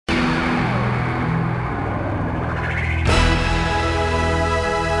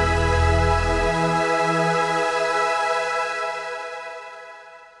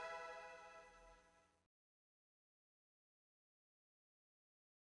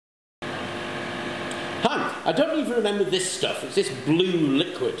I don't even remember this stuff. It's this blue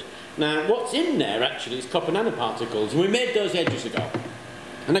liquid. Now, what's in there actually is copper nanoparticles, and we made those ages ago.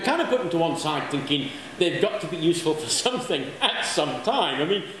 And I kind of put them to one side thinking they've got to be useful for something at some time. I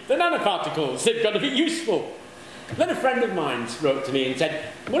mean, the nanoparticles, they've got to be useful. Then a friend of mine wrote to me and said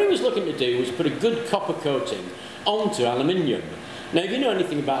what he was looking to do was put a good copper coating onto aluminium. Now, if you know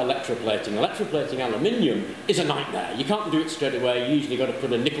anything about electroplating aluminium is a nightmare. You can't do it straight away. You usually got to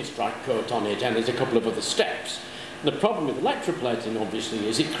put a nickel strike coat on it, and there's a couple of other steps. The problem with electroplating, obviously,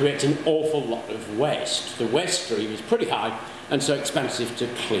 is it creates an awful lot of waste. The waste stream is pretty high and so expensive to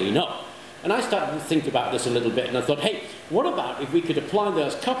clean up. And I started to think about this a little bit, and I thought, hey, what about if we could apply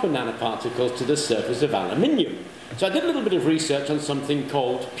those copper nanoparticles to the surface of aluminium? So I did a little bit of research on something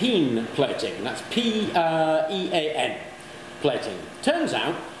called Peen plating. That's P-E-A-N plating. Turns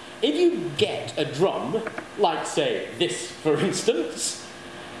out, if you get a drum, like, say, this, for instance,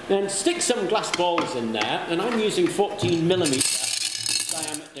 then stick some glass balls in there, and I'm using 14mm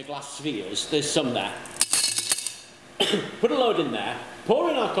diameter glass spheres. There's some there. Put a load in there, pour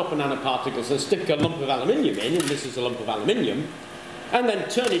in our copper nanoparticles and stick a lump of aluminium in, and this is a lump of aluminium, and then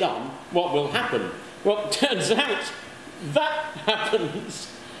turn it on. What will happen? Well, it turns out that happens.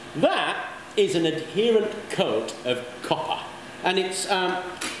 That is an adherent coat of copper, and it's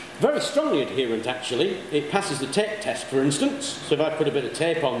very strongly adherent, actually. It passes the tape test, for instance. So if I put a bit of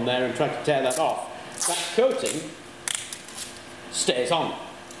tape on there and try to tear that off, that coating stays on.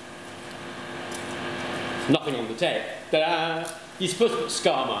 Nothing on the tape. Ta-da! You're supposed to put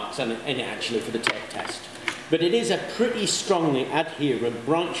scar marks in it actually for the tape test. But it is a pretty strongly adherent,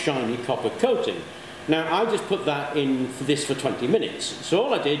 bright, shiny copper coating. Now, I just put that in for this for 20 minutes. So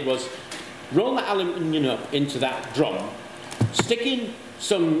all I did was roll that aluminium up into that drum, stick in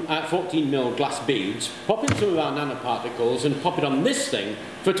some 14mm glass beads, pop in some of our nanoparticles, and pop it on this thing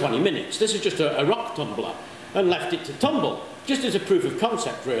for 20 minutes. This is just a rock tumbler, and left it to tumble, just as a proof of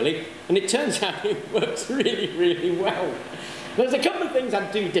concept, really. And it turns out it works really, really well. There's a couple of things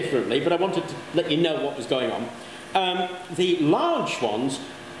I'd do differently, but I wanted to let you know what was going on. The large ones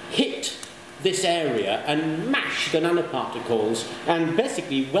hit this area and mash the nanoparticles and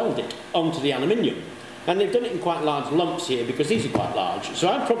basically weld it onto the aluminium. And they've done it in quite large lumps here because these are quite large. So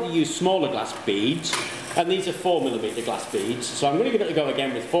I'd probably use smaller glass beads, and these are 4mm glass beads. So I'm going to give it a go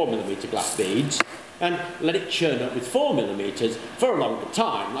again with 4mm glass beads and let it churn up with 4mm for a longer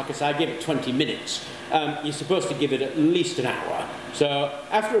time. Like I say, I give it 20 minutes. You're supposed to give it at least an hour. So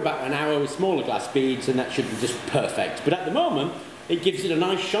after about an hour with smaller glass beads, and that should be just perfect. But at the moment, it gives it a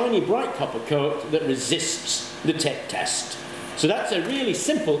nice shiny bright copper coat that resists the tape test. So that's a really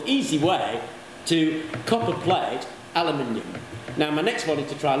simple, easy way to copper plate aluminium. Now my next one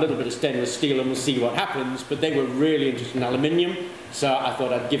is to try a little bit of stainless steel, and we'll see what happens, but they were really interested in aluminium, so I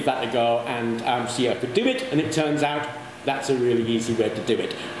thought I'd give that a go and see how I could do it, and it turns out that's a really easy way to do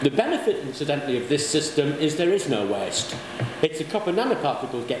it. The benefit, incidentally, of this system is there is no waste. It's the copper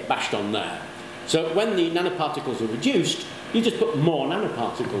nanoparticles get bashed on there. So when the nanoparticles are reduced, you just put more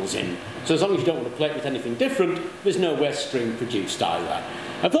nanoparticles in. So as long as you don't want to plate with anything different, there's no waste stream produced either.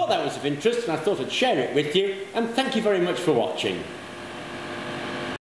 I thought that was of interest, and I thought I'd share it with you, and thank you very much for watching.